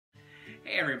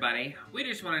Hey everybody, we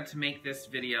just wanted to make this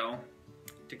video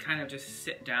to kind of just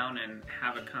sit down and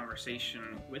have a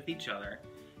conversation with each other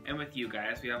and with you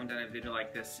guys. We haven't done a video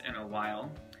like this in a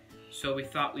while, so we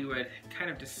thought we would kind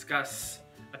of discuss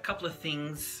a couple of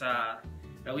things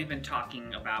that we've been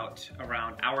talking about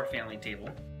around our family table.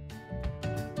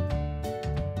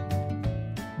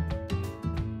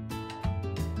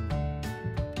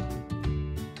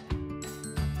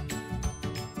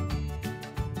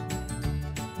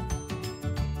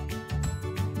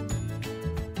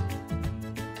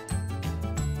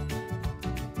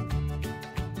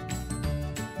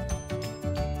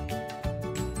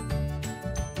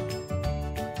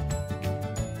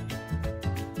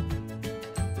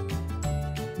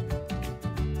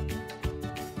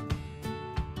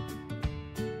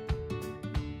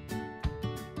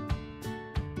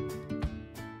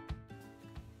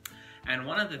 And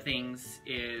one of the things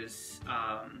is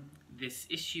this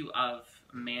issue of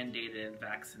mandated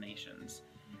vaccinations.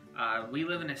 We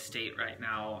live in a state right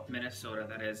now, Minnesota,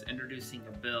 that is introducing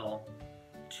a bill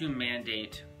to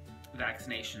mandate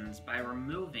vaccinations by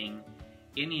removing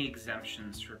any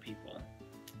exemptions for people.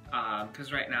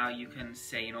 Because right now you can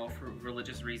say, you know, for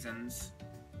religious reasons,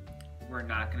 we're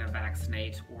not going to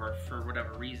vaccinate, or for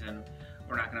whatever reason,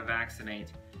 we're not going to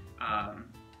vaccinate.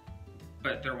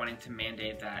 But they're wanting to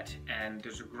mandate that, and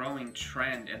there's a growing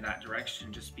trend in that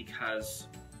direction just because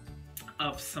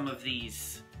of some of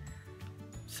these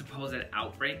supposed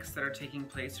outbreaks that are taking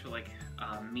place for like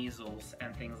measles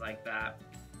and things like that.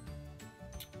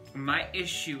 My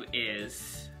issue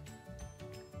is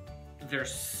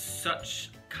there's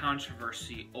such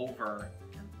controversy over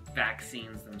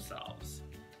vaccines themselves.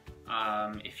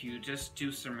 If you just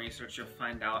do some research, you'll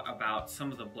find out about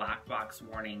some of the black box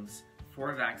warnings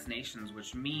for vaccinations,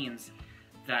 which means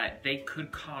that they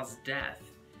could cause death.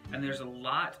 And there's a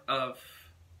lot of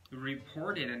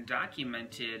reported and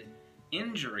documented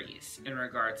injuries in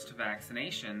regards to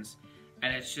vaccinations,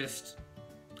 and it's just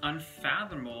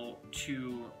unfathomable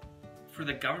for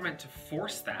the government to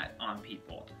force that on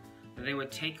people. That they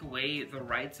would take away the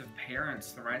rights of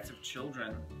parents, the rights of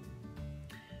children,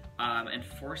 and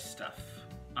force stuff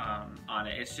on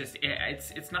it. It's just,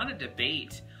 it's not a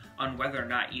debate on whether or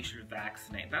not you should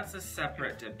vaccinate. That's a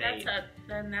separate debate.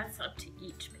 That's up to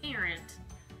each parent.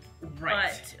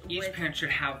 Right. But each parent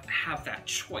should have that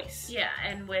choice. Yeah,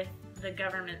 and with the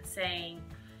government saying,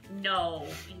 no,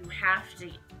 you have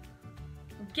to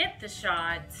get the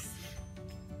shots,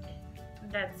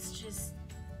 that's just,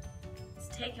 it's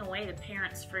taking away the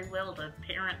parents' free will to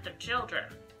parent their children.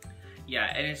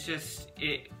 Yeah, and it's just,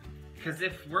 because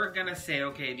if we're gonna say,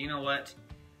 okay, do you know what?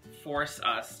 Force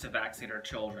us to vaccinate our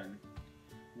children,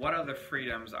 what other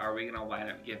freedoms are we going to wind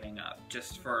up giving up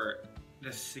just for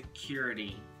the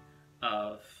security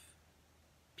of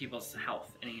people's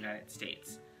health in the United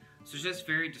States? So it's just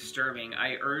very disturbing.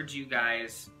 I urge you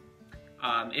guys,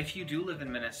 if you do live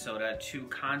in Minnesota, to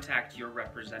contact your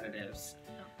representatives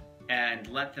and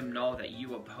let them know that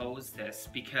you oppose this,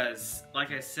 because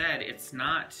like I said, it's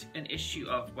not an issue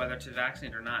of whether to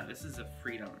vaccinate or not. This is a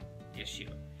freedom issue.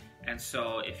 And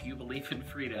so if you believe in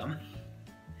freedom,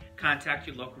 contact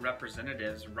your local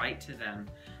representatives, write to them,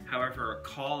 however,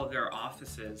 call their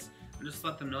offices, and just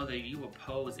let them know that you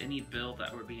oppose any bill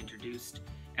that would be introduced,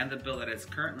 and the bill that is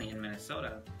currently in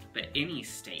Minnesota, but any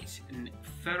state, and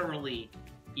federally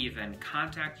even,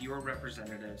 contact your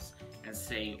representatives and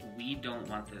say, we don't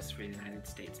want this for the United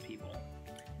States people.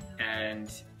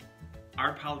 And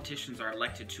our politicians are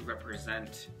elected to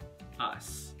represent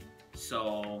us.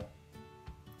 So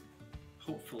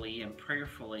hopefully and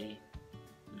prayerfully,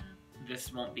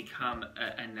 this won't become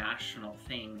a national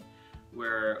thing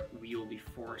where we will be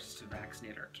forced to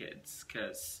vaccinate our kids,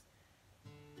 because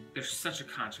there's such a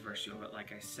controversy over it,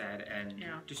 like I said, and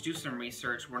just do some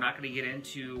research. We're not going to get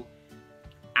into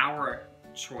our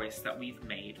choice that we've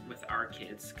made with our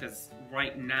kids, because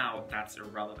right now that's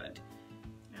irrelevant.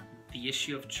 The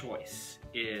issue of choice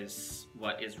is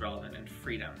what is relevant, and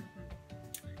freedom.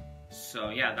 So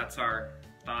yeah, that's our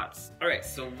thoughts. All right,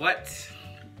 so what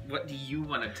do you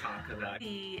want to talk about?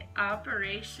 The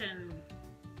Operation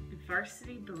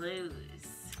Varsity Blues.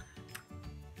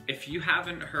 If you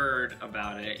haven't heard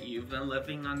about it, you've been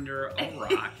living under a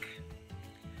rock.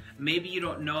 Maybe you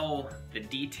don't know the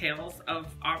details of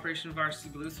Operation Varsity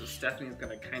Blues, so Stephanie's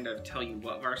going to kind of tell you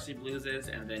what Varsity Blues is,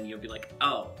 and then you'll be like,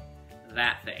 oh,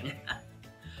 that thing.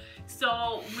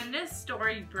 So when this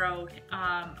story broke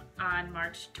on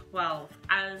March 12th,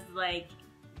 I was like,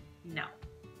 no.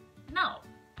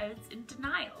 I was in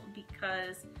denial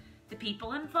because the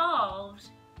people involved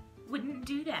wouldn't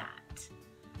do that.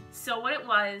 So what it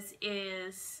was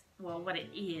is well, what it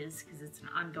is, because it's an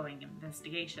ongoing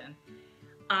investigation.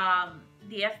 The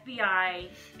FBI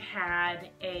had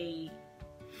a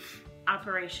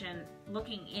operation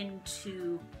looking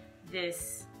into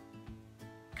this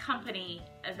company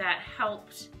that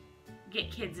helped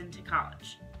get kids into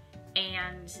college.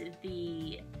 And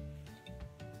the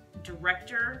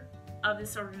director of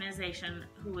this organization,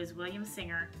 who was William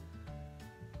Singer,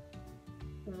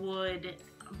 would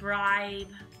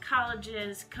bribe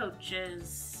colleges,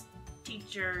 coaches,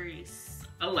 teachers.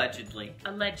 Allegedly.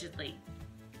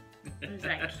 There's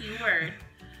that key word.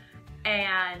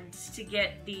 And to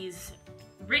get these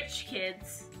rich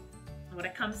kids, what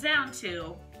it comes down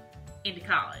to, into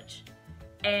college.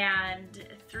 And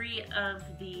three of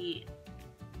the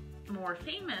more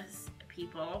famous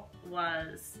people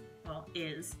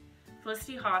is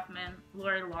Felicity Huffman,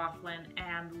 Lori Loughlin,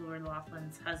 and Lori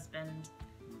Loughlin's husband,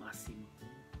 Massimo.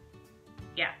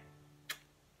 Yeah.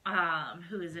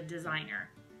 Who is a designer.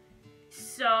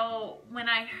 So when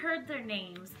I heard their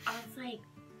names, I was like,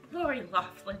 Lori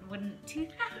Loughlin wouldn't do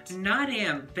that. Not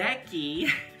Aunt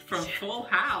Becky from Full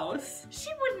House. She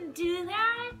wouldn't do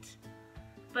that.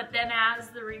 But then as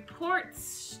the reports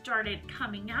started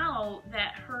coming out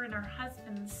that her and her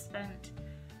husband spent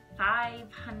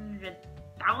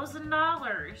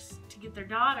 $500,000 to get their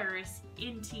daughters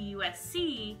into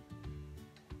USC,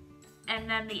 and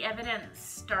then the evidence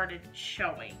started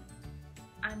showing,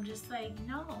 I'm just like,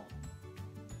 no.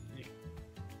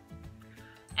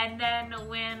 And then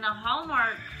when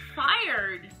Hallmark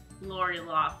fired Lori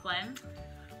Loughlin,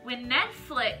 when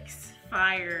Netflix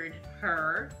fired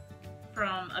her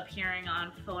from appearing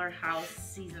on Fuller House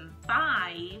season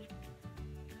 5,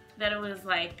 that it was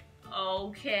like,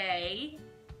 okay.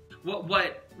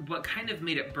 What kind of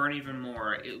made it burn even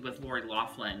more with Lori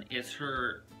Loughlin is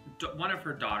one of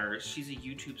her daughters. She's a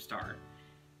YouTube star.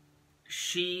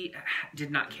 She did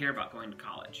not care about going to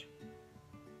college.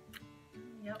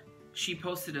 Yep. She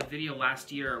posted a video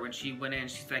last year when she went in.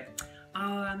 She's like, oh,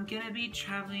 I'm gonna be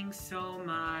traveling so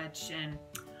much, and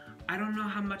I don't know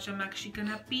how much I'm actually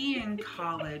gonna be in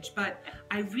college, but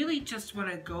I really just want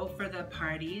to go for the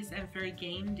parties and for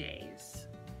game days.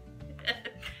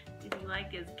 Did you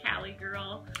like his Cali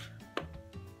girl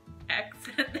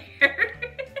accent there?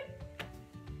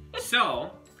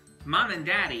 So, Mom and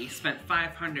Daddy spent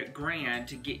 $500,000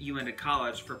 to get you into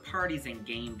college for parties and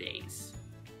game days.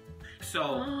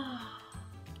 So,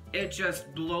 it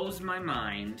just blows my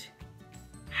mind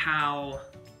how,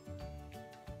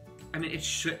 I mean, it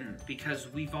shouldn't, because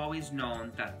we've always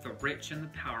known that the rich and the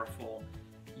powerful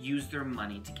use their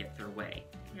money to get their way.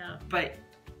 Yeah. But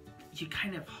you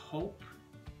kind of hope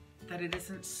that it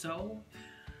isn't so.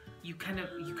 You kind of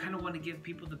want to give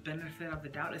people the benefit of the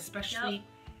doubt, especially,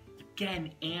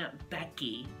 again, Aunt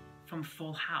Becky from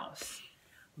Full House.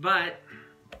 But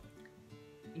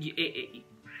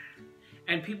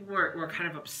and people were kind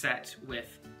of upset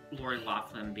with Lori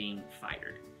Loughlin being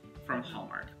fired from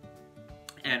Hallmark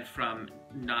and from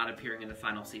not appearing in the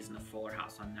final season of Fuller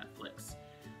House on Netflix,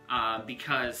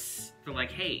 because they're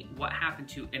like, hey, what happened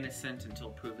to innocent until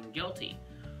proven guilty?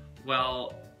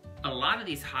 Well, a lot of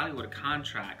these Hollywood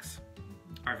contracts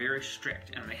are very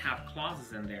strict, and they have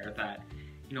clauses in there that,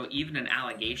 you know, even an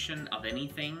allegation of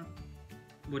anything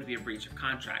would be a breach of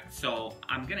contract. So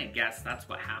I'm gonna guess that's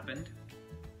what happened.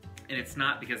 And it's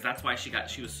not, because that's why she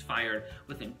was fired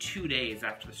within 2 days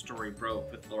after the story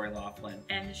broke with Lori Loughlin.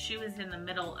 And she was in the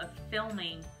middle of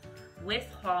filming with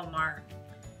Hallmark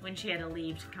when she had to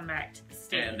leave to come back to the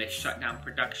States. And they shut down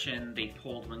production. They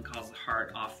pulled When Calls the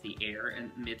Heart off the air in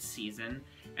mid-season.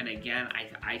 And again,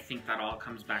 I think that all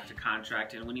comes back to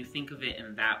contract. And when you think of it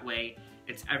in that way,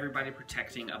 it's everybody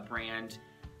protecting a brand,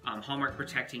 Hallmark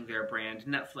protecting their brand,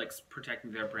 Netflix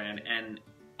protecting their brand, and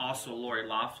also Lori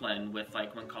Loughlin with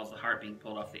like When Calls the Heart being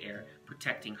pulled off the air,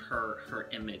 protecting her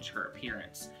image, her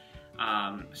appearance.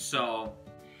 And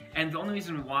the only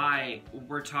reason why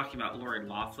we're talking about Lori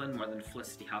Loughlin more than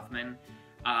Felicity Huffman,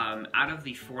 out of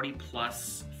the 40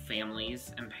 plus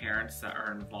families and parents that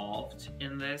are involved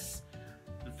in this,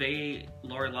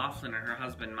 Lori Loughlin and her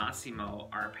husband Massimo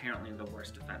are apparently the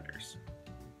worst offenders.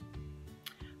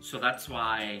 So that's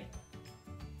why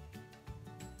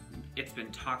it's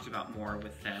been talked about more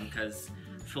with them, because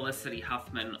Felicity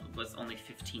Huffman was only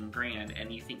 $15,000,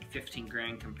 and you think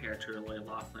 $15,000 compared to Lori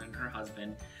Loughlin and her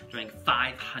husband doing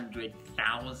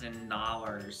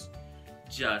 $500,000,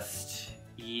 just,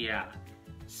 yeah.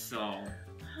 So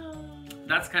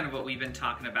that's kind of what we've been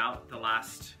talking about the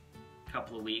last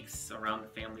couple of weeks around the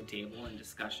family table and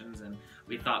discussions, and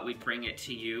we thought we'd bring it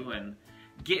to you and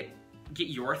get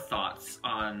your thoughts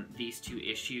on these two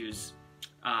issues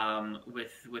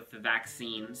with the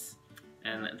vaccines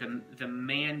and the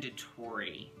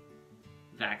mandatory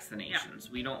vaccinations.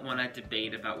 We don't want to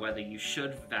debate about whether you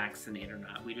should vaccinate or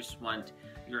not. We just want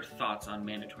your thoughts on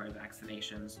mandatory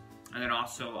vaccinations. And then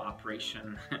also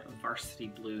Operation Varsity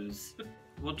Blues.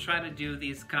 We'll try to do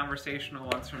these conversational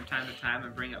ones from time to time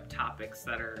and bring up topics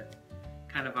that are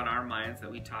kind of on our minds that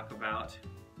we talk about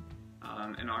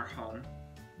in our home.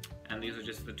 And these are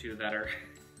just the two that are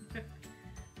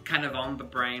kind of on the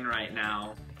brain right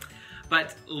now.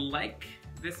 But like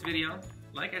this video,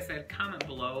 like I said, comment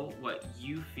below what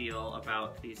you feel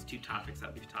about these two topics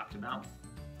that we've talked about.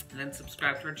 And then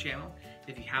subscribe to our channel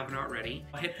if you haven't already.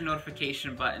 Hit the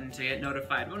notification button to get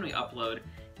notified when we upload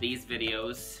these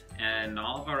videos and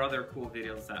all of our other cool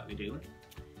videos that we do.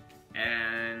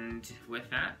 And with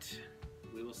that,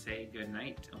 we will say good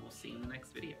night and we'll see you in the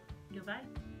next video. Goodbye.